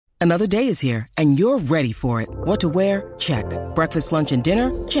Another day is here, and you're ready for it. What to wear? Check. Breakfast, lunch, and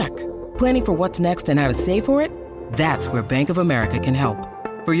dinner? Check. Planning for what's next and how to save for it? That's where Bank of America can help.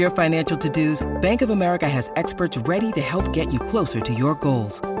 For your financial to-dos, Bank of America has experts ready to help get you closer to your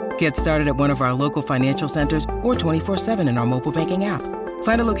goals. Get started at one of our local financial centers or 24/7 in our mobile banking app.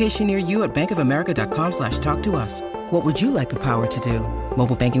 Find a location near you at bankofamerica.com/talktous. What would you like the power to do?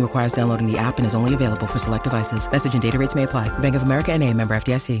 Mobile banking requires downloading the app and is only available for select devices. Message and data rates may apply. Bank of America N.A., member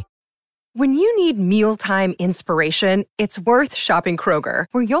FDIC. When you need mealtime inspiration, it's worth shopping Kroger,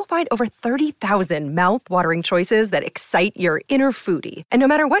 where you'll find over 30,000 mouth-watering choices that excite your inner foodie. And no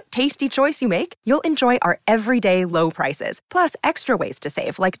matter what tasty choice you make, you'll enjoy our everyday low prices, plus extra ways to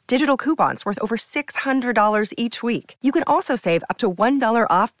save, like digital coupons worth over $600 each week. You can also save up to $1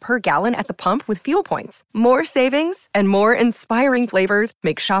 off per gallon at the pump with fuel points. More savings and more inspiring flavors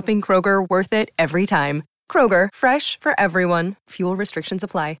make shopping Kroger worth it every time. Kroger, fresh for everyone. Fuel restrictions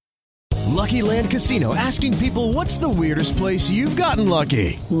apply. Lucky Land Casino, asking people, what's the weirdest place you've gotten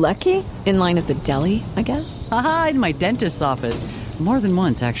lucky? Lucky? In line at the deli, I guess? Aha, in my dentist's office. More than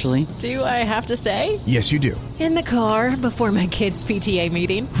once, actually. Do I have to say? Yes, you do. In the car before my kids' PTA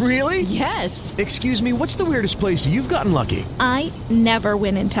meeting. Really? Yes. Excuse me, what's the weirdest place you've gotten lucky? I never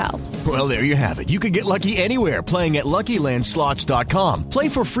win and tell. Well, there you have it. You can get lucky anywhere, playing at LuckyLandSlots.com. Play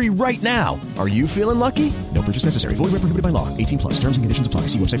for free right now. Are you feeling lucky? No purchase necessary. Void where prohibited by law. 18+. Terms and conditions apply.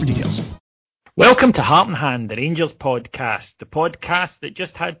 See website for details. Welcome to Heart and Hand, the Rangers podcast, the podcast that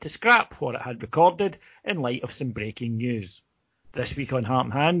just had to scrap what it had recorded in light of some breaking news. This week on Heart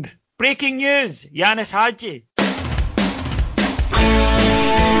and Hand, breaking news, Ianis Hagi.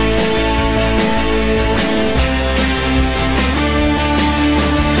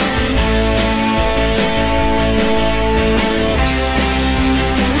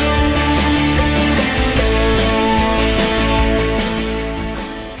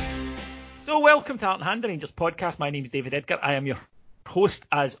 So welcome to Heart and Hand, the Rangers podcast. My name is David Edgar. I am your host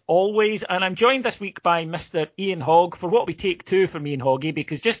as always, and I'm joined this week by Mr. Ian Hogg for what we take two from Ian Hoggy,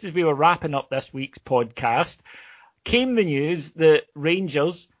 because just as we were wrapping up this week's podcast, came the news that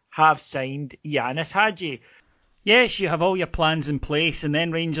Rangers have signed Ianis Hagi. Yes, you have all your plans in place, and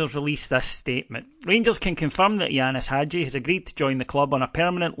then Rangers released this statement. Rangers can confirm that Ianis Hagi has agreed to join the club on a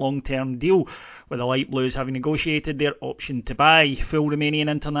permanent long-term deal, with the Light Blues having negotiated their option to buy. Full Romanian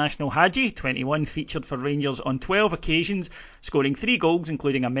international Hagi, 21, featured for Rangers on 12 occasions, scoring 3 goals,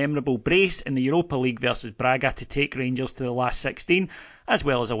 including a memorable brace in the Europa League versus Braga to take Rangers to the last 16, as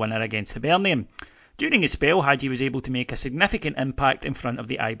well as a winner against Hibernian. During his spell, Hagi was able to make a significant impact in front of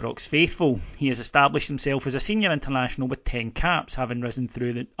the Ibrox faithful. He has established himself as a senior international with 10 caps, having risen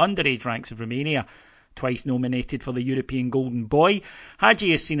through the underage ranks of Romania. Twice nominated for the European Golden Boy,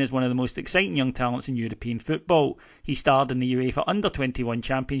 Hagi is seen as one of the most exciting young talents in European football. He starred in the UEFA Under-21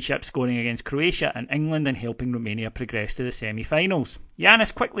 Championship, scoring against Croatia and England and helping Romania progress to the semi-finals.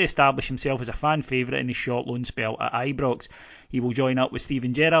 Ianis quickly established himself as a fan favourite in his short loan spell at Ibrox. He will join up with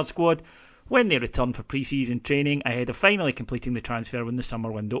Steven Gerrard's squad when they return for pre-season training ahead of finally completing the transfer when the summer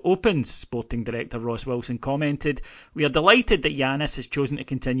window opens. Sporting director Ross Wilson commented, "We are delighted that Ianis has chosen to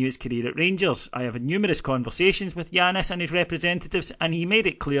continue his career at Rangers. I have had numerous conversations with Ianis and his representatives, and he made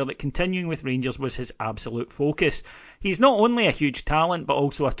it clear that continuing with Rangers was his absolute focus. He's not only a huge talent, but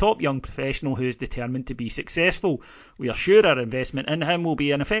also a top young professional who is determined to be successful. We are sure our investment in him will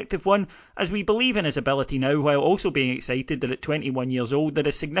be an effective one, as we believe in his ability now, while also being excited that at 21 years old there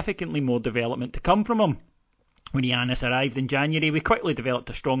is significantly more development to come from him. When Ianis arrived in January, we quickly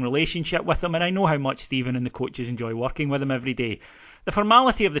developed a strong relationship with him, and I know how much Stephen and the coaches enjoy working with him every day. The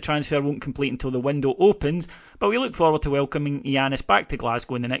formality of the transfer won't complete until the window opens, but we look forward to welcoming Ianis back to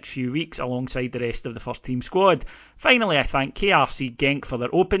Glasgow in the next few weeks alongside the rest of the first team squad. Finally, I thank KRC Genk for their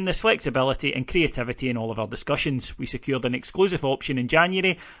openness, flexibility and creativity in all of our discussions. We secured an exclusive option in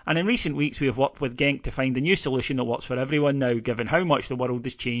January, and in recent weeks we have worked with Genk to find a new solution that works for everyone now, given how much the world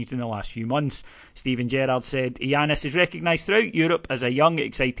has changed in the last few months." Steven Gerrard said, "Ianis is recognised throughout Europe as a young,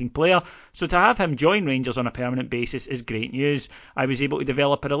 exciting player, so to have him join Rangers on a permanent basis is great news. I was able to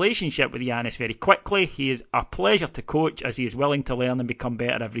develop a relationship with Ianis very quickly. He is a pleasure to coach, as he is willing to learn and become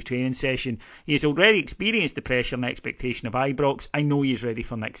better every training session. He has already experienced the pressure and expectation of Ibrox. I know he is ready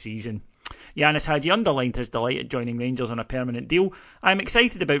for next season." Ianis Hagi underlined his delight at joining Rangers on a permanent deal. "I am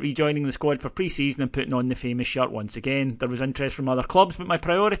excited about rejoining the squad for pre-season and putting on the famous shirt once again. There was interest from other clubs, but my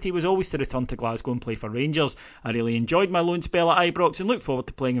priority was always to return to Glasgow and play for Rangers. I really enjoyed my loan spell at Ibrox and look forward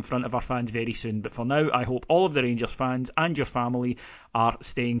to playing in front of our fans very soon. But for now, I hope all of the Rangers fans and your family are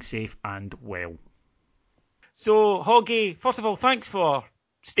staying safe and well." So, Hoggy, first of all, thanks for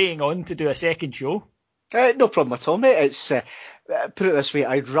staying on to do a second show. No problem at all, mate. It's put it this way,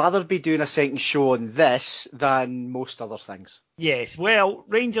 I'd rather be doing a second show on this than most other things. Yes, well,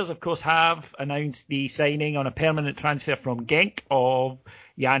 Rangers, of course, have announced the signing on a permanent transfer from Genk of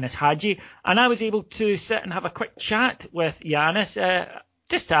Hagi, and I was able to sit and have a quick chat with Giannis,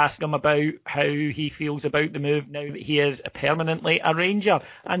 just to ask him about how he feels about the move now that he is permanently a Ranger,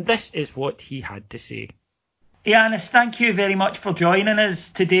 and this is what he had to say. Giannis, thank you very much for joining us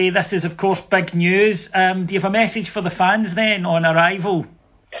today. This is, of course, big news. Do you have a message for the fans then on arrival?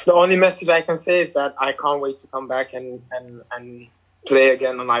 The only message I can say is that I can't wait to come back and play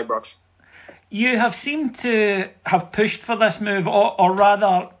again on Ibrox. You have seemed to have pushed for this move, or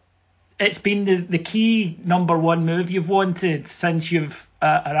rather, it's been the key number one move you've wanted since you've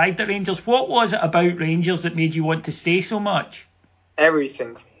arrived at Rangers. What was it about Rangers that made you want to stay so much?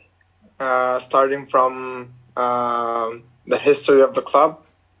 Everything. Starting from the history of the club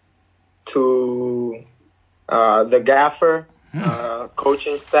to the gaffer,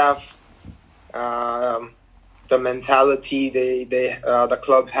 coaching staff, the mentality the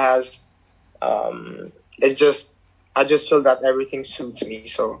club has. I just feel that everything suits me.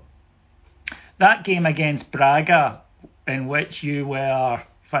 So that game against Braga, in which you were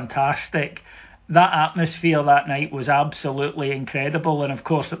fantastic, that atmosphere that night was absolutely incredible, and of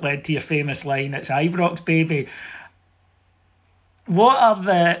course it led to your famous line, "It's Ibrox, baby."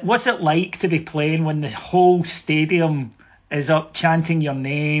 What's it like to be playing when the whole stadium is up chanting your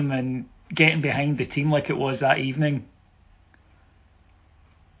name and getting behind the team like it was that evening?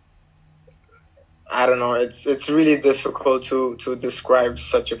 I don't know. It's really difficult to describe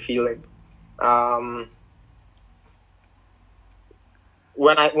such a feeling.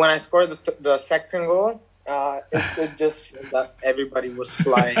 When I scored the second goal, it just felt that everybody was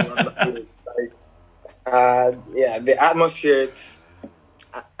flying on the field. The atmosphere.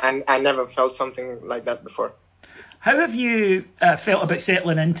 I never felt something like that before. How have you felt about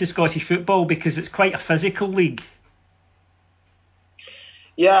settling into Scottish football, because it's quite a physical league?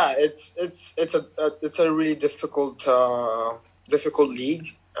 Yeah, it's a really difficult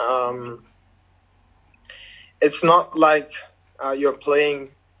league. It's not like you're playing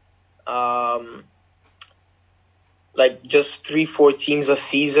like just 3-4 teams a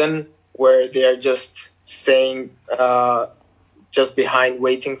season where they're just staying just behind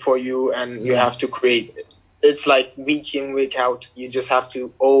waiting for you and you have to create it. It's like week in, week out. You just have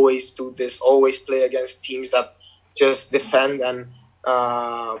to always do this, always play against teams that just defend, and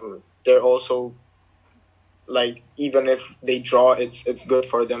they're also like, even if they draw, it's good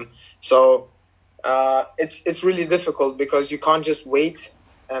for them. So it's really difficult because you can't just wait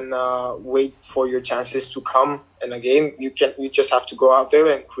and wait for your chances to come in a game. You just have to go out there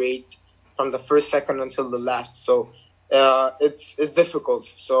and create from the first second until the last. So it's difficult.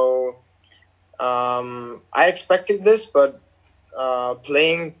 So I expected this, but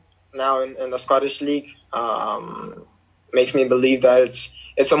playing now in the Scottish League makes me believe that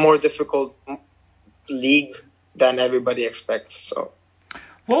it's a more difficult league than everybody expects. So,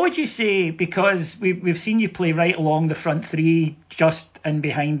 what would you say, because we've seen you play right along the front three, just in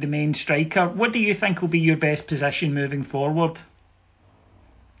behind the main striker, what do you think will be your best position moving forward?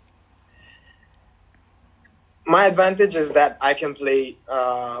 My advantage is that I can play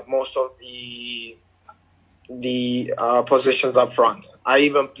most of the positions up front. I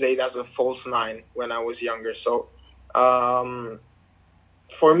even played as a false nine when I was younger. So for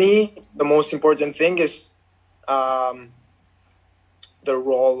me, the most important thing is the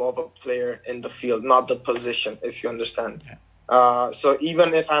role of a player in the field, not the position, if you understand. Yeah. So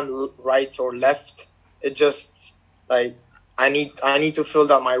even if I'm right or left, it just like I need to feel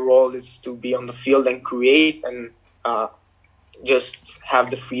that my role is to be on the field and create and just have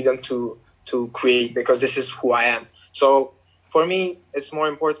the freedom to create, because this is who I am. So for me, it's more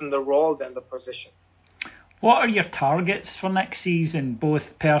important the role than the position. What are your targets for next season,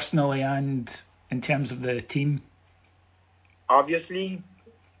 both personally and in terms of the team? Obviously,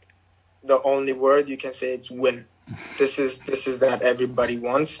 the only word you can say is win. This is that everybody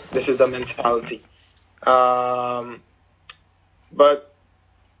wants. This is the mentality. But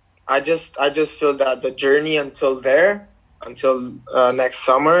I just feel that the journey until next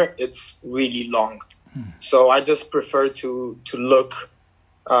summer, it's really long. So I just prefer to look,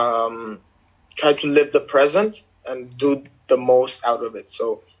 try to live the present and do the most out of it.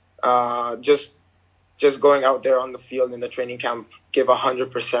 So just going out there on the field in the training camp, give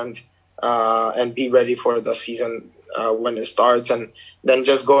 100%, and be ready for the season when it starts, and then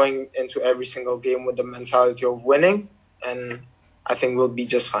just going into every single game with the mentality of winning, and I think we'll be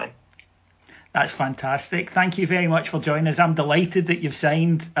just fine. That's fantastic. Thank you very much for joining us. I'm delighted that you've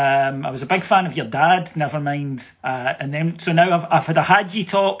signed. I was a big fan of your dad, never mind. And then, so now I've had a Hagi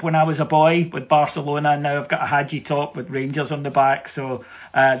top when I was a boy with Barcelona, and now I've got a Hagi top with Rangers on the back. So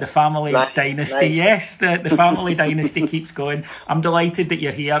the family dynasty, yes, the family dynasty keeps going. I'm delighted that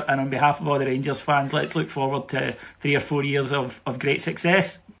you're here, and on behalf of all the Rangers fans, let's look forward to 3 or 4 years of great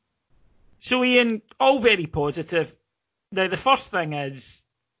success. So Ian, all very positive. Now the first thing is,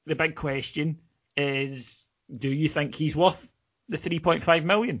 the big question is, do you think he's worth the 3.5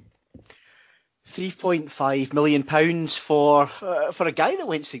 million? 3.5 million pounds for a guy that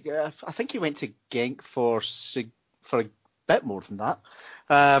went to, I think he went to Genk for a bit more than that.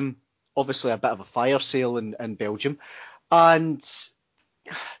 Obviously a bit of a fire sale in Belgium. And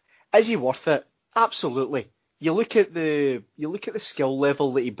is he worth it? Absolutely. You look at the skill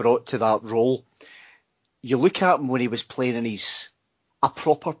level that he brought to that role. You look at him when he was playing in a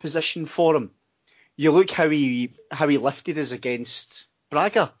proper position for him. You look how he lifted us against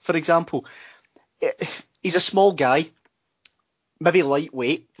Braga, for example. He's a small guy, maybe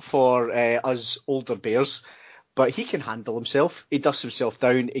lightweight for us older bears, but he can handle himself. He dusts himself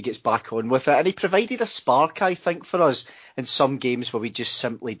down, he gets back on with it, and he provided a spark, I think, for us in some games where we just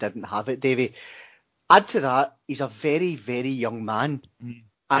simply didn't have it, Davey. Add to that, he's a very, very young man,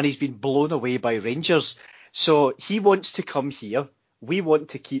 and he's been blown away by Rangers. So he wants to come here. We want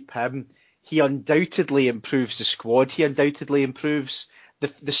to keep him. He undoubtedly improves the squad. He undoubtedly improves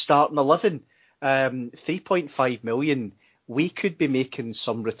the starting 11. 3.5 million. We could be making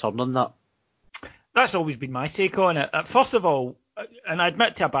some return on that. That's always been my take on it. First of all, and I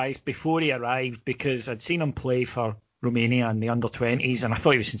admit to a bias before he arrived, because I'd seen him play for Romania in the under-20s, and I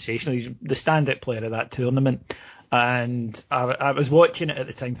thought he was sensational. He's the standout player of that tournament. And I was watching it at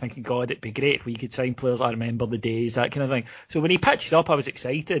the time thinking, God, it'd be great if we could sign players. I remember the days, that kind of thing. So when he pitched up, I was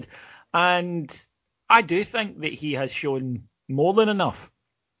excited. And I do think that he has shown more than enough.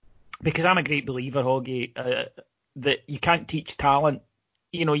 Because I'm a great believer, Hagi, that you can't teach talent.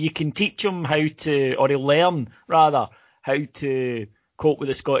 You know, you can teach him how to, or he'll learn, rather, how to cope with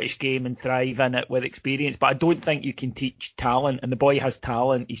the Scottish game and thrive in it with experience. But I don't think you can teach talent. And the boy has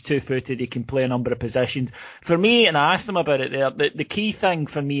talent. He's two-footed. He can play a number of positions. For me, and I asked him about it there, the key thing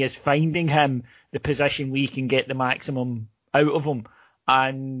for me is finding him the position we can get the maximum out of him.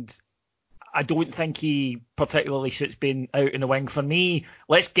 And I don't think he particularly suits being out in the wing. For me,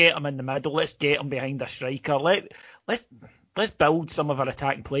 let's get him in the middle. Let's get him behind a striker. Let's build some of our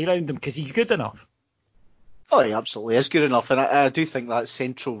attacking play around him, because he's good enough. Oh, he absolutely is good enough. And I do think that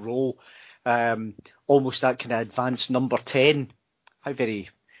central role, almost that kind of advanced number 10, how very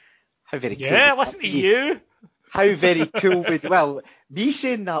cool. Yeah, listen to you. How very cool well, me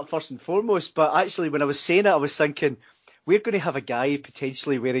saying that first and foremost, but actually when I was saying it, I was thinking, we're going to have a guy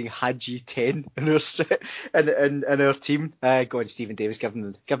potentially wearing Hagi 10 in our team. Go on, Stephen Davis, give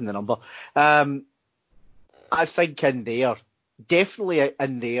him the number. I think definitely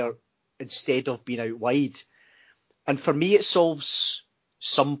in there, instead of being out wide. And for me, it solves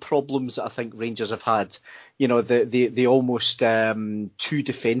some problems that I think Rangers have had. You know, the almost too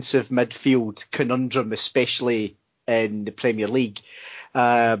defensive midfield conundrum, especially in the Premier League.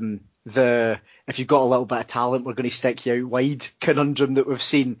 If you've got a little bit of talent, we're going to stick you out wide conundrum that we've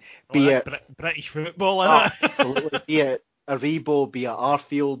seen. British football, isn't it? Absolutely. Be it Aribo, be it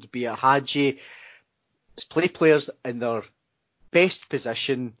Arfield, be it Hagi. Let's play players in their best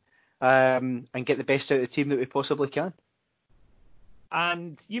position and get the best out of the team that we possibly can.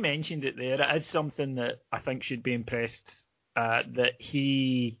 And you mentioned it there. It is something that I think should be impressed that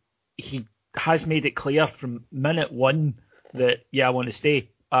he has made it clear from minute one that, yeah, I want to stay.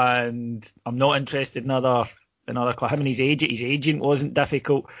 And I'm not interested in another club. Him and his agent wasn't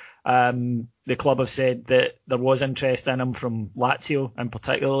difficult. The club have said that there was interest in him from Lazio in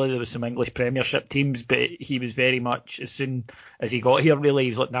particular. There was some English Premiership teams, but he was very much, as soon as he got here, really, he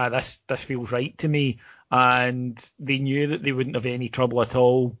was like, nah, this feels right to me. And they knew that they wouldn't have any trouble at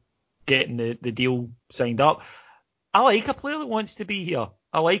all getting the deal signed up. I like a player that wants to be here.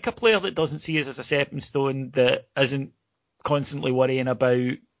 I like a player that doesn't see us as a stepping stone, that isn't constantly worrying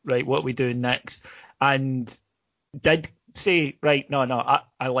about, right, what are we doing next? And did say, right, no,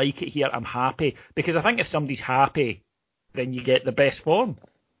 I like it here, I'm happy. Because I think if somebody's happy, then you get the best form.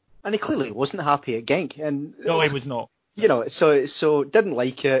 And he clearly wasn't happy at Genk. And no, he was not. You know, so didn't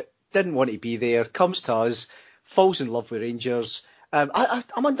like it, didn't want to be there, comes to us, falls in love with Rangers.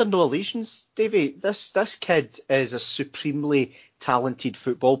 I'm under no illusions, Davey. This kid is a supremely talented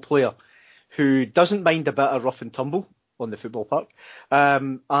football player who doesn't mind a bit of rough and tumble on the football park.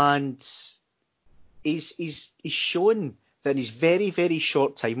 And he's shown that in his very, very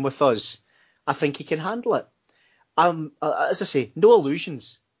short time with us, I think he can handle it. As I say, no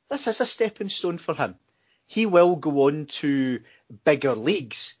illusions. This is a stepping stone for him. He will go on to bigger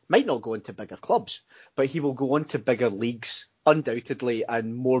leagues. Might not go into bigger clubs, but he will go on to bigger leagues, undoubtedly,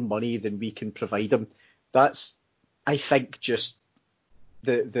 and more money than we can provide him. That's, I think, just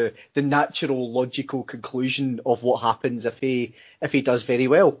the natural, logical conclusion of what happens if he does very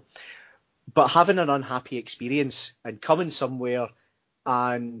well. But having an unhappy experience and coming somewhere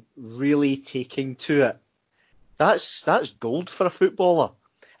and really taking to it, that's gold for a footballer.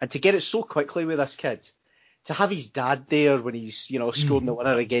 And to get it so quickly with this kid, to have his dad there when he's, scoring the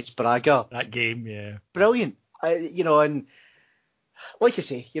winner against Braga. That game, yeah. Brilliant. And like I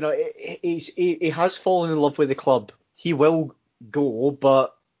say, he has fallen in love with the club. He will go,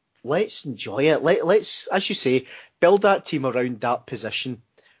 but let's enjoy it. Let's, as you say, build that team around that position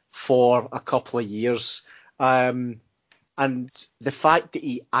for a couple of years. And the fact that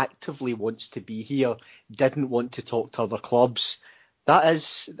he actively wants to be here, didn't want to talk to other clubs, that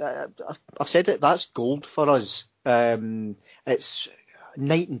is, I've said it, that's gold for us. It's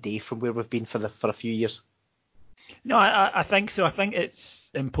night and day from where we've been for a few years. No, I think so. I think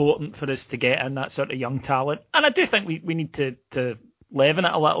it's important for us to get in that sort of young talent. And I do think we need to leaven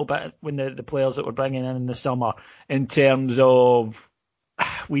it a little bit when the players that we're bringing in the summer, in terms of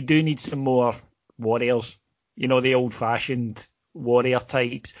we do need some more warriors. The old-fashioned warrior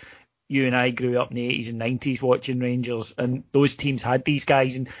types. You and I grew up in the 80s and 90s watching Rangers, and those teams had these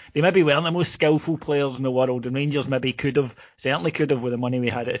guys, and they maybe weren't the most skillful players in the world, and Rangers maybe certainly could have with the money we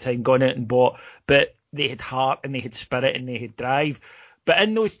had at the time, gone out and bought, but they had heart and they had spirit and they had drive. But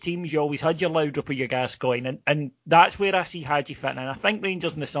in those teams, you always had your Laudrup or your Gascoigne, and that's where I see Hagi fitting in. I think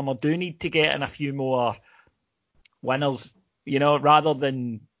Rangers in the summer do need to get in a few more winners, rather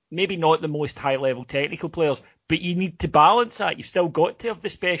than maybe not the most high-level technical players, but you need to balance that. You've still got to have the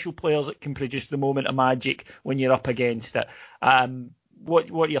special players that can produce the moment of magic when you're up against it.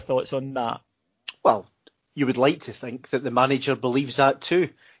 What are your thoughts on that? Well, you would like to think that the manager believes that too.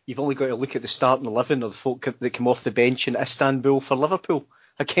 You've only got to look at the starting 11 of the folk that come off the bench in Istanbul for Liverpool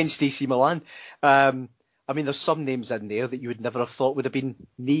against AC Milan. There's some names in there that you would never have thought would have been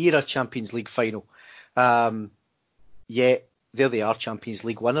near a Champions League final. Yet there they are, Champions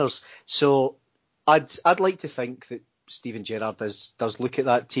League winners. So I'd like to think that Steven Gerrard does look at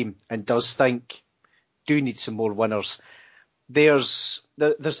that team and does think, do need some more winners. There's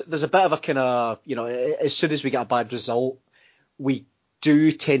a bit of a kind of, as soon as we get a bad result, we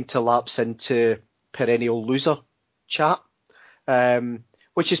do tend to lapse into perennial loser chat,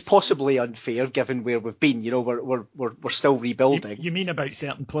 which is possibly unfair given where we've been. We're still rebuilding. You mean about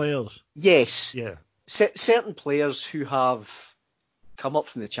certain players? Yes. Yeah. Certain players who have come up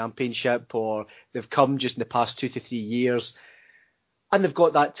from the Championship, or they've come just in the past 2 to 3 years, and they've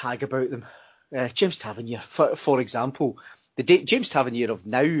got that tag about them. James Tavernier, for example, the James Tavernier of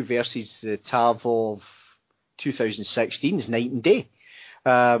now versus the Tav of 2016 is night and day.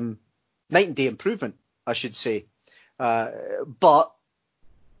 Night and day improvement, I should say. But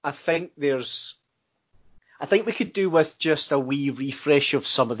I think we could do with just a wee refresh of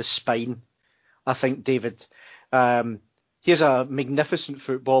some of the spine. I think, David. He's a magnificent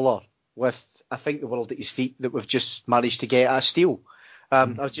footballer with, I think, the world at his feet that we've just managed to get at a steal. I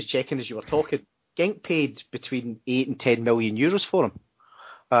was just checking as you were talking. Genk paid between 8 and 10 million euros for him.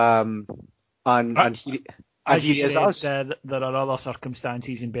 And he is us. There are other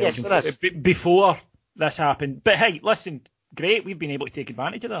circumstances in Belgium yes, there is. Before this happened. But hey, listen, great. We've been able to take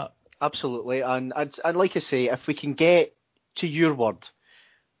advantage of that. Absolutely. And like I say, if we can get, to your word,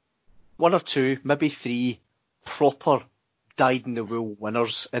 1 or 2, maybe 3 proper dyed-in-the-wool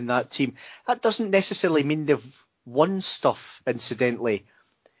winners in that team. That doesn't necessarily mean they've won stuff, incidentally.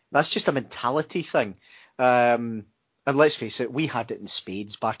 That's just a mentality thing. And let's face it, we had it in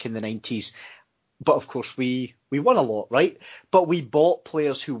spades back in the 90s. But of course, we won a lot, right? But we bought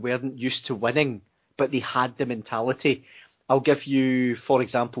players who weren't used to winning, but they had the mentality. I'll give you, for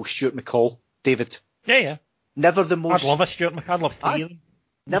example, Stuart McCall, David. Yeah. Never the most... I'd love a Stuart McCall. I'd love 3 of them.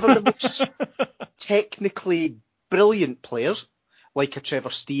 Never the most technically brilliant players, like a Trevor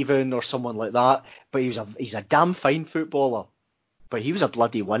Steven or someone like that, but he's a damn fine footballer. But he was a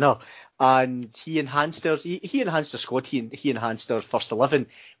bloody winner, and he enhanced our squad. He enhanced our first 11.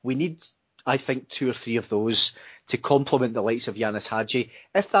 We need, I think, 2 or 3 of those to complement the likes of Yanis Hagi.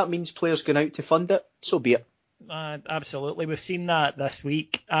 If that means players going out to fund it, so be it. Absolutely, we've seen that this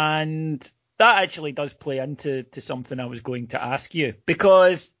week, and that actually does play into something I was going to ask you,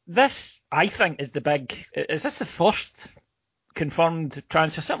 because this, I think, is this the first confirmed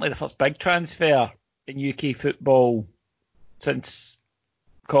transfer, certainly the first big transfer in UK football since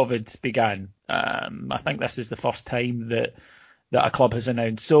COVID began. I think this is the first time that a club has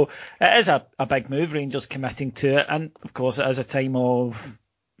announced. So it is a big move, Rangers committing to it. And, of course, it is a time of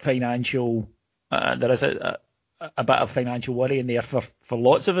financial... there is a bit of financial worry in there for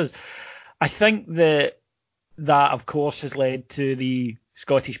lots of us. I think that, of course, has led to the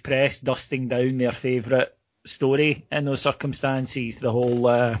Scottish press dusting down their favourite story in those circumstances, the whole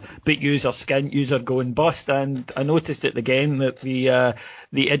but user skint, user going bust. And I noticed it again that the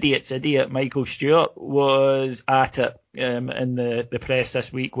idiot's idiot Michael Stewart was at it in the press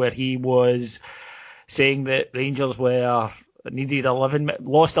this week, where he was saying that Rangers lost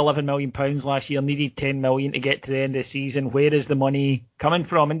 £11 million last year, needed £10 million to get to the end of the season. Where is the money coming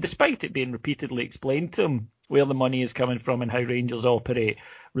from? And despite it being repeatedly explained to him where the money is coming from and how Rangers operate,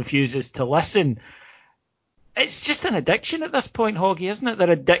 refuses to listen. It's just an addiction at this point, Hoggy, isn't it?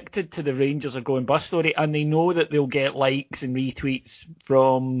 They're addicted to the Rangers are going bust story, and they know that they'll get likes and retweets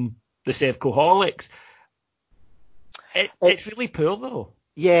from the Sevcoholics. It's really poor, though.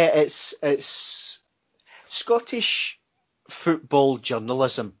 Yeah, it's Scottish football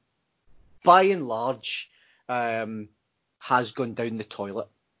journalism, by and large, has gone down the toilet.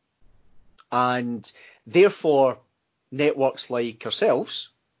 And therefore, networks like ourselves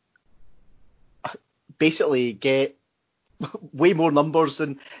basically get way more numbers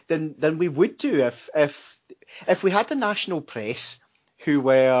than we would do if we had a national press who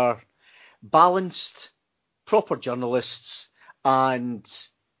were balanced, proper journalists and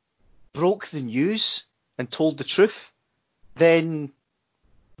broke the news and told the truth. Then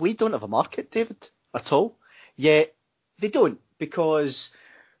we don't have a market, David, at all. Yet they don't, because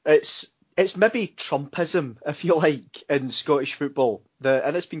it's maybe Trumpism, if you like, in Scottish football,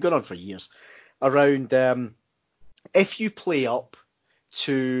 and it's been going on for years, around if you play up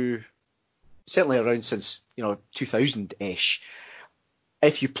to, certainly around since 2000-ish,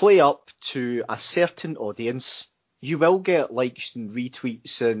 if you play up to a certain audience, you will get likes and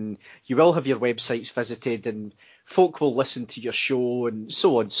retweets, and you will have your websites visited, and folk will listen to your show, and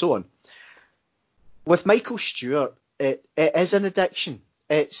so on, so on. With Michael Stewart, it is an addiction.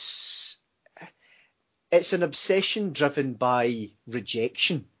 It's an obsession driven by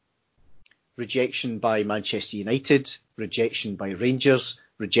rejection. Rejection by Manchester United, rejection by Rangers,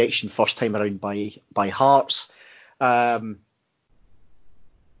 rejection first time around by Hearts.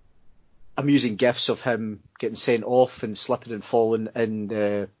 Amusing gifs of him getting sent off and slipping and falling in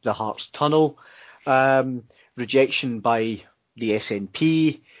the Hearts tunnel. Rejection by the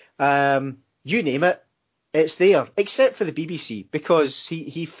SNP. You name it, it's there, except for the BBC, because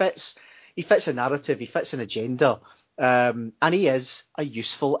he fits a narrative, he fits an agenda, and he is a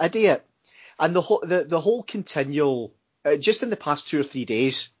useful idiot. And the whole continual, just in the past 2 or 3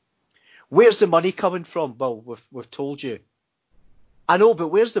 days, where's the money coming from? Well, we've told you. I know, but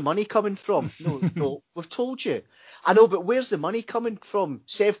where's the money coming from? No, we've told you. I know, but where's the money coming from?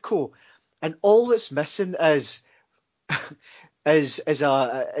 Sevco. And all that's missing is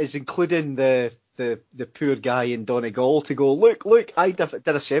including the poor guy in Donegal to go, look, I did a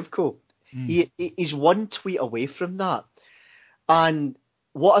Sevco. He's one tweet away from that. And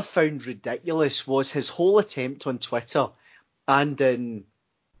what I found ridiculous was his whole attempt on Twitter and in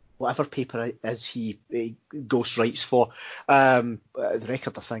whatever paper it is he ghost writes for, the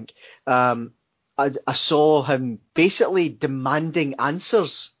Record, I think. I saw him basically demanding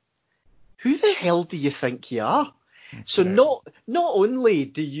answers. Who the hell do you think you are? Okay. So not only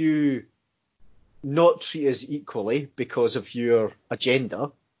do you not treat us equally because of your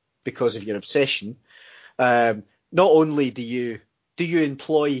agenda, because of your obsession, not only do you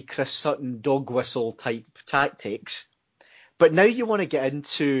employ Chris Sutton dog whistle type tactics, but now you want to get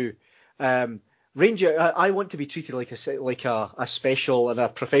into Ranger. I want to be treated like a special and a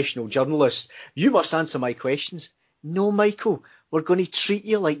professional journalist. You must answer my questions. No, Michael, we're going to treat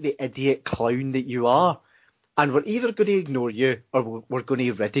you like the idiot clown that you are, and we're either going to ignore you or we're going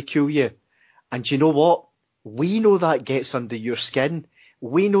to ridicule you. And you know what? We know that gets under your skin.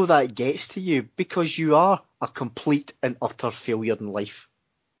 We know that gets to you because you are a complete and utter failure in life.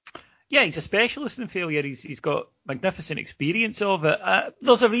 Yeah, he's a specialist in failure. He's got magnificent experience of it.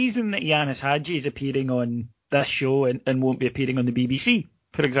 There's a reason that Yanis Hagi is appearing on this show and won't be appearing on the BBC,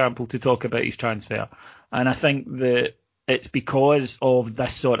 for example, to talk about his transfer. And I think that it's because of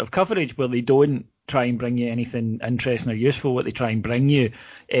this sort of coverage where they don't try and bring you anything interesting or useful. What they try and bring you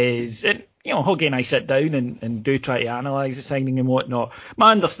is... Hoggy and I sit down and do try to analyse the signing and whatnot.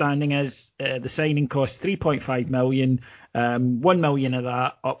 My understanding is the signing cost $3.5 million, $1 million of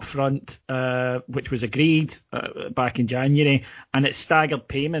that up front, which was agreed back in January, and it's staggered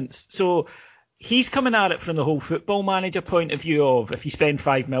payments. So he's coming at it from the whole Football Manager point of view of if you spend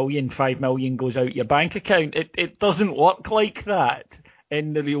 5 million, 5 million goes out your bank account. It doesn't work like that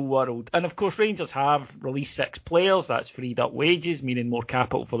in the real world. And of course, Rangers have released 6 players. That's freed up wages, meaning more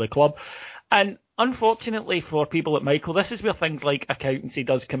capital for the club. And unfortunately for people like Michael, this is where things like accountancy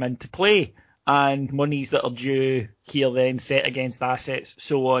does come into play, and monies that are due here then set against assets,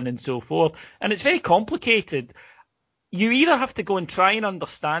 so on and so forth. And it's very complicated. You either have to go and try and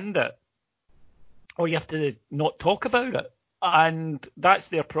understand it, or you have to not talk about it. And that's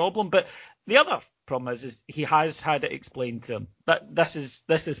their problem. But the other problem is he has had it explained to him. But this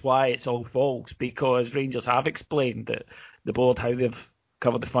is why it's all false, because Rangers have explained it. The board, how they've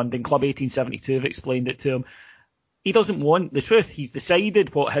covered the funding. Club 1872 have explained it to him. He doesn't want the truth. He's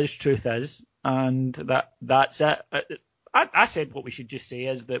decided what his truth is, and that's it. I said what we should just say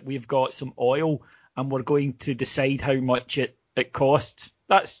is that we've got some oil and we're going to decide how much it costs.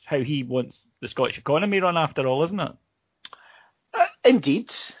 That's how he wants the Scottish economy run, after all, isn't it?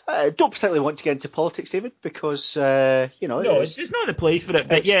 Indeed. I don't particularly want to get into politics, David, because, No, it's not the place for it.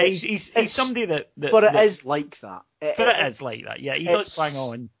 But yeah, he's somebody that... But it is like that. It is like that, yeah. He does bang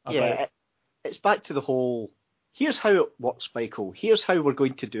on about it. It's back to the whole, here's how it works, Michael. Here's how we're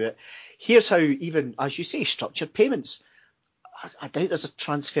going to do it. Here's how, even, as you say, structured payments. I doubt there's a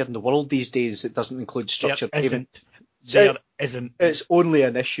transfer in the world these days that doesn't include structured payment. There isn't. It's only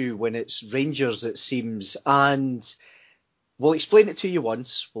an issue when it's Rangers, it seems. And we'll explain it to you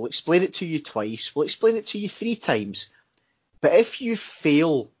once, we'll explain it to you twice, we'll explain it to you 3 times. But if you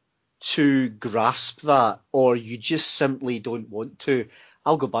fail to grasp that, or you just simply don't want to,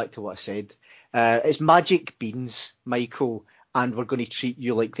 I'll go back to what I said. It's magic beans, Michael, and we're going to treat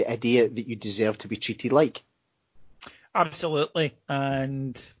you like the idiot that you deserve to be treated like. Absolutely.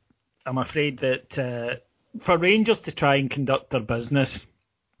 And I'm afraid that for Rangers to try and conduct their business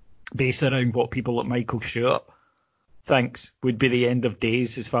based around what people like Michael Stewart thinks would be the end of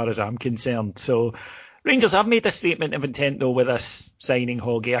days as far as I'm concerned. So Rangers have made a statement of intent, though, with this signing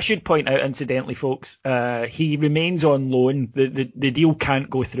Hagi. I should point out, incidentally, folks, he remains on loan. The deal can't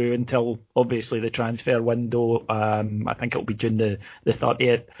go through until, obviously, the transfer window. I think it'll be June the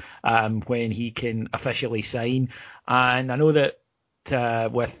 30th when he can officially sign. And I know that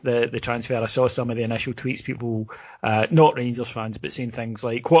with the transfer, I saw some of the initial tweets, people, not Rangers fans, but saying things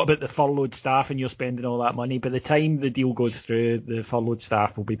like, what about the furloughed staff and you're spending all that money? By the time the deal goes through, the furloughed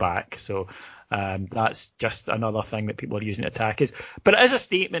staff will be back. So that's just another thing that people are using to attack us. But it is a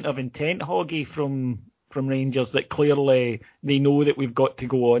statement of intent, Hagi, from Rangers, that clearly they know that we've got to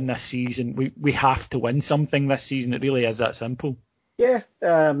go on this season. We have to win something this season. It really is that simple. Yeah,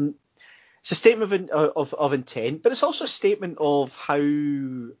 it's a statement of intent, but it's also a statement of how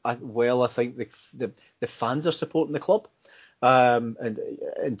well I think the fans are supporting the club, and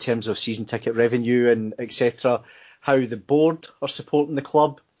in terms of season ticket revenue and etc. How the board are supporting the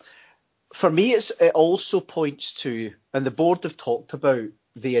club. For me, it also points to, and the board have talked about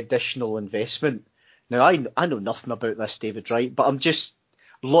the additional investment. Now, I know nothing about this, David, right? But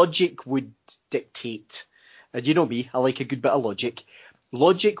logic would dictate, and you know me, I like a good bit of logic.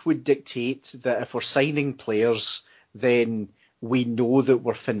 Logic would dictate that if we're signing players, then we know that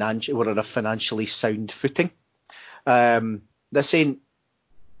we're on a financially sound footing. This ain't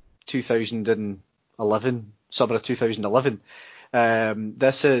 2011, summer of 2011.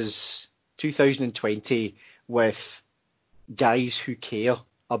 This is 2020 with guys who care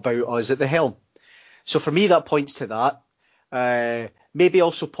about us at the helm. So for me, that points to that. Maybe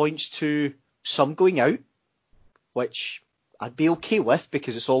also points to some going out, which I'd be okay with,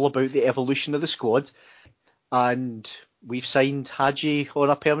 because it's all about the evolution of the squad. And we've signed Hagi on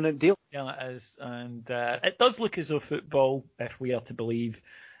a permanent deal. Yeah, it is. And it does look as though football, if we are to believe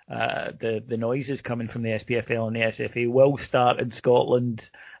the noises coming from the SPFL and the SFA, will start in Scotland,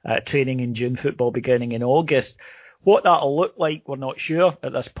 training in June, football beginning in August. What that'll look like, we're not sure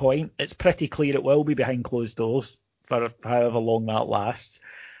at this point. It's pretty clear it will be behind closed doors for however long that lasts.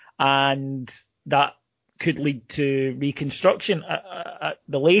 And that could lead to reconstruction.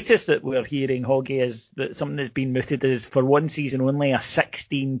 The latest that we're hearing, Hagi, is that something that's been mooted is for one season only a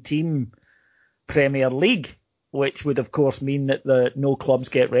 16-team Premier League, which would, of course, mean that no clubs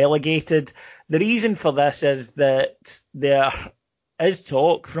get relegated. The reason for this is that there is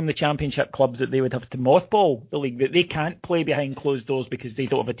talk from the Championship clubs that they would have to mothball the league, that they can't play behind closed doors because they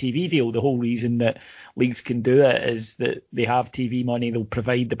don't have a TV deal. The whole reason that leagues can do it is that they have TV money, they'll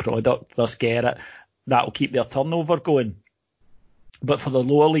provide the product, thus get it. That'll keep their turnover going. But for the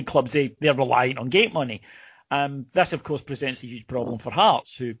lower league clubs, they're reliant on gate money. This, of course, presents a huge problem for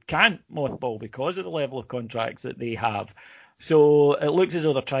Hearts, who can't mothball because of the level of contracts that they have. So it looks as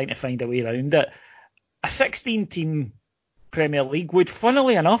though they're trying to find a way around it. A 16-team Premier League would,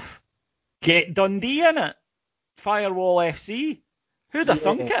 funnily enough, get Dundee in it. Firewall FC. Who'd have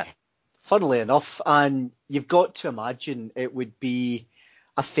thunk it? Funnily enough, and you've got to imagine it would be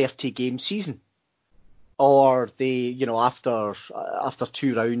a 30-game season. Or they, after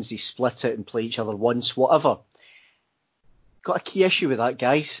 2 rounds, they split it and play each other once, whatever. Got a key issue with that,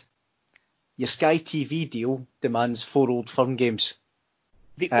 guys. Your Sky TV deal demands 4 Old Firm games.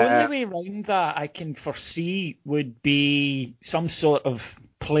 The only way around that I can foresee would be some sort of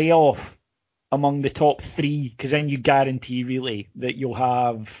playoff among the top 3, because then you guarantee really that you'll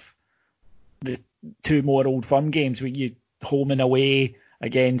have the 2 more Old Firm games where you home and away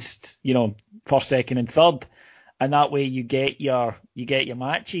against, first, second, and third, and that way you get your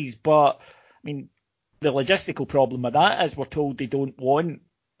matches. But I mean, the logistical problem with that is we're told they don't want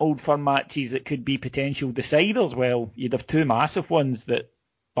Old Firm matches that could be potential deciders. Well, you'd have 2 massive ones that,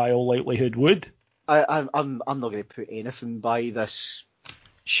 by all likelihood, would. I'm not going to put anything by this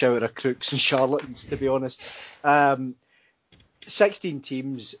shower of crooks and charlatans, to be honest. 16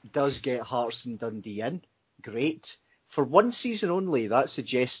 teams does get Hearts and Dundee in. Great. For one season only, that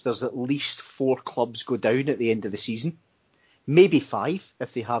suggests there's at least 4 clubs go down at the end of the season. Maybe 5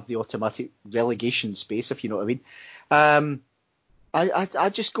 if they have the automatic relegation space, if you know what I mean. I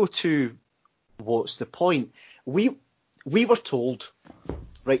just go to, what's the point? We were told,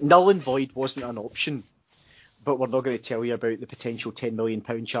 right, null and void wasn't an option, but we're not going to tell you about the potential £10 million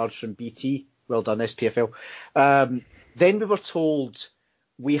charge from BT. Well done, SPFL. Then we were told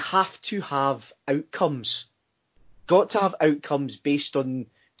we have to have outcomes. Got to have outcomes based on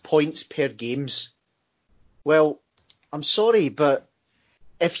points per games. Well, I'm sorry, but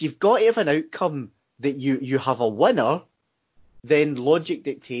if you've got to have an outcome that you have a winner, then logic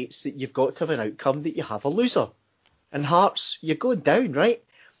dictates that you've got to have an outcome that you have a loser. And Hearts, you're going down, right?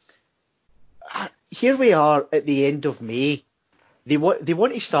 Here we are at the end of May. They want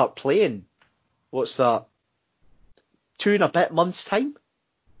to start playing. What's that? 2 and a bit months' time?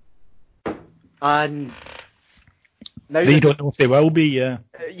 And now they don't know if they will be, yeah.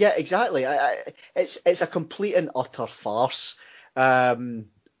 Yeah, exactly. It's a complete and utter farce.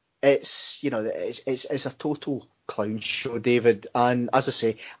 It's a total clown show, David. And as I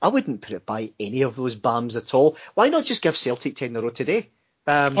say, I wouldn't put it by any of those BAMs at all. Why not just give Celtic 10 in a row today?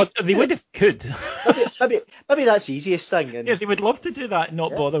 They would if could. maybe that's the easiest thing. And, yeah, they would love to do that and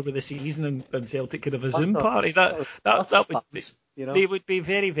not bother with the season, and Celtic could have a Zoom party. That would be, they would be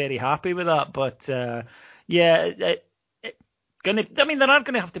very, very happy with that. But they're are going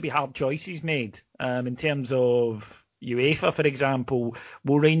to have to be hard choices made in terms of UEFA, for example.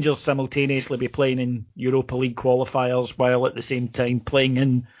 Will Rangers simultaneously be playing in Europa League qualifiers while at the same time playing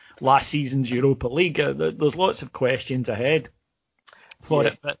in last season's Europa League? There's lots of questions ahead for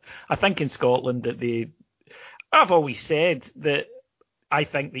it. But I think in Scotland I've always said that I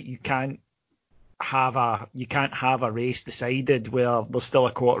think that you can't have a race decided where there's still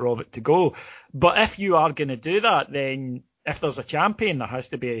a quarter of it to go. But if you are going to do that, then if there's a champion, there has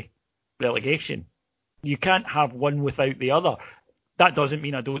to be relegation. You can't have one without the other. That doesn't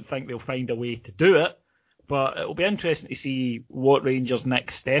mean I don't think they'll find a way to do it, but it'll be interesting to see what Rangers'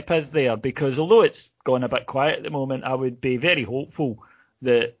 next step is there, because although it's gone a bit quiet at the moment, I would be very hopeful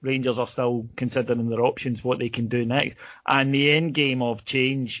that Rangers are still considering their options, what they can do next. And the end game of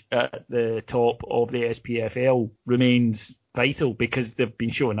change at the top of the SPFL remains vital, because they've been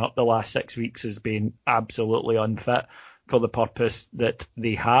showing up the last 6 weeks as being absolutely unfit for the purpose that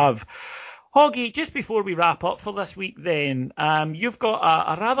they have. Hagi, just before we wrap up for this week then, you've got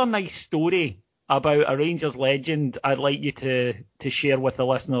a rather nice story about a Rangers legend I'd like you to share with the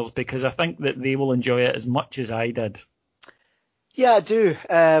listeners, because I think that they will enjoy it as much as I did. Yeah, I do.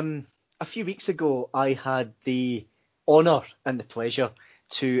 A few weeks ago, I had the honour and the pleasure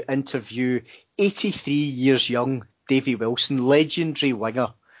to interview 83 years young Davy Wilson, legendary winger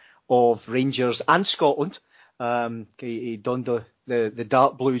of Rangers and Scotland. He donned the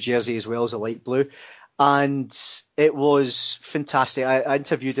dark blue jersey as well as the light blue. And it was fantastic. I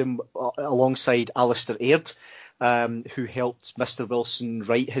interviewed him alongside Alistair Aird, who helped Mr. Wilson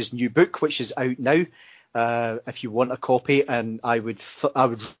write his new book, which is out now. If you want a copy, and I would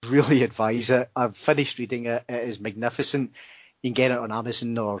really advise it. I've finished reading it. It is magnificent. You can get it on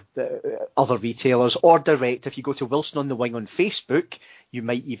Amazon or other retailers, or direct. If you go to Wilson on the Wing on Facebook, you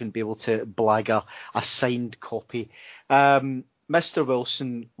might even be able to blag a signed copy. Mr.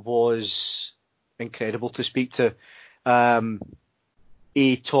 Wilson was incredible to speak to.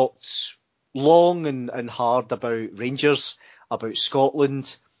 He talked long and hard about Rangers, about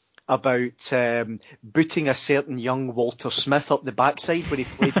Scotland, about booting a certain young Walter Smith up the backside when he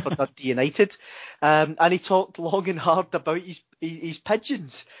played for Dundee United. And he talked long and hard about his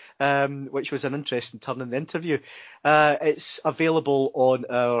pigeons, which was an interesting turn in the interview. It's available on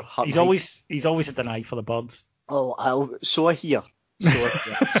our... He's always had an eye for the birds. Oh, so I hear.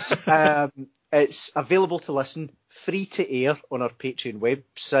 It's available to listen, free to air on our Patreon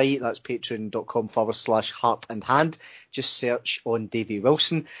website. That's patreon.com/heart and hand. Just search on Davy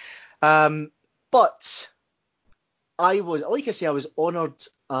Wilson. But I was honoured,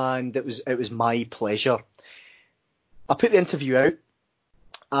 and it was my pleasure. I put the interview out,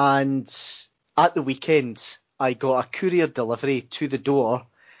 and at the weekend I got a courier delivery to the door,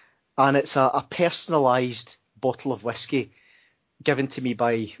 and it's a personalised bottle of whiskey given to me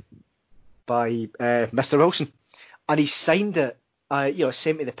by Mr. Wilson, and he signed it.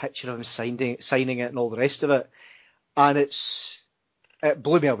 Sent me the picture of him signing it and all the rest of it, and it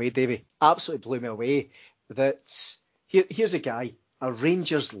blew me away, Davey. Absolutely blew me away. That here's a guy, a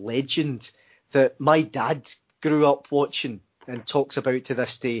Rangers legend that my dad grew up watching and talks about to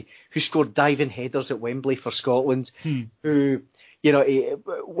this day, who scored diving headers at Wembley for Scotland, who he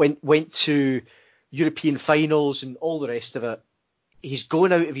went to European finals and all the rest of it. He's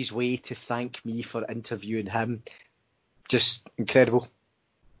going out of his way to thank me for interviewing him. Just incredible.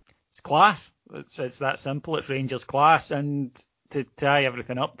 It's class. It's that simple. It's Rangers class. And to tie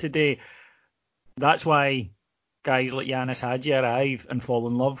everything up today, that's why guys like Yanis Hagi arrive and fall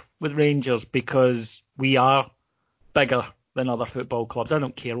in love with Rangers, because we are bigger than other football clubs. I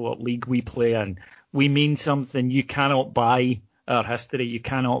don't care what league we play in. We mean something. You cannot buy our history. You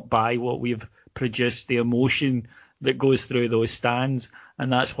cannot buy what we've produced, the emotion that goes through those stands,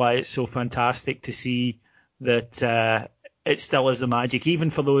 and that's why it's so fantastic to see that it still is the magic, even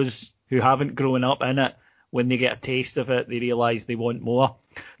for those who haven't grown up in it. When they get a taste of it, they realise they want more.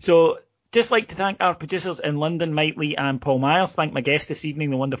 So just like to thank our producers in London, Mike Lee and Paul Myers. Thank my guest this evening,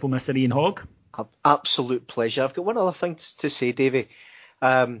 the wonderful Mr. Ian Hogg. Absolute pleasure. I've got one other thing to say, Davey.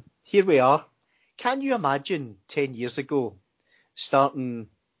 Here we are. Can you imagine 10 years ago starting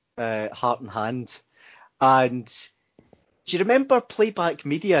Heart and Hand? And do you remember Playback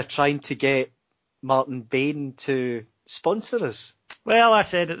Media trying to get Martin Bain to sponsor us? Well, I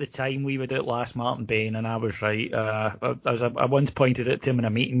said at the time we would outlast Martin Bain, and I was right. As I once pointed it to him in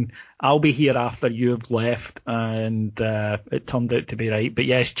a meeting, I'll be here after you've left, and it turned out to be right. But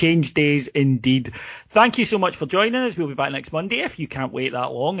yes, change days indeed. Thank you so much for joining us. We'll be back next Monday. If you can't wait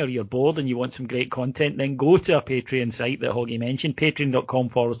that long, or you're bored and you want some great content, then go to our Patreon site that Hoggy mentioned,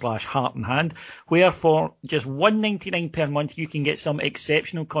 patreon.com/heart and hand, where for just $1.99 per month you can get some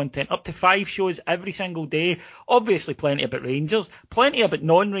exceptional content, up to 5 shows every single day. Obviously plenty about Rangers, plenty about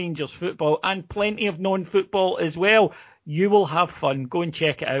non-Rangers football, and plenty of non-football as well. You will have fun. Go and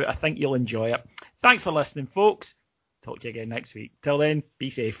check it out. I think you'll enjoy it. Thanks for listening, folks. Talk to you again next week. Till then, be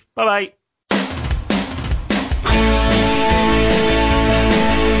safe. Bye-bye.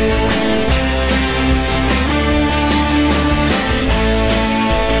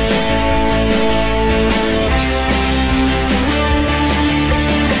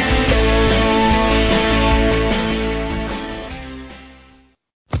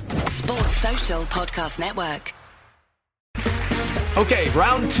 Social Podcast Network. Okay,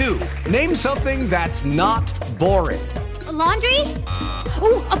 round 2. Name something that's not boring. A laundry?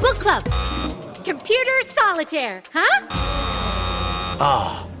 Ooh, a book club. Computer solitaire, huh?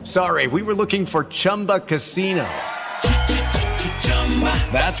 Ah, oh, sorry, we were looking for Chumba Casino.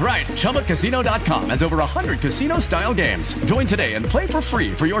 That's right, ChumbaCasino.com has over 100 casino-style games. Join today and play for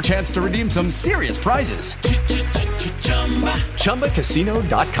free for your chance to redeem some serious prizes.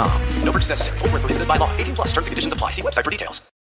 ChumbaCasino.com. No purchase necessary. Void where prohibited by law. 18+ terms and conditions apply. See website for details.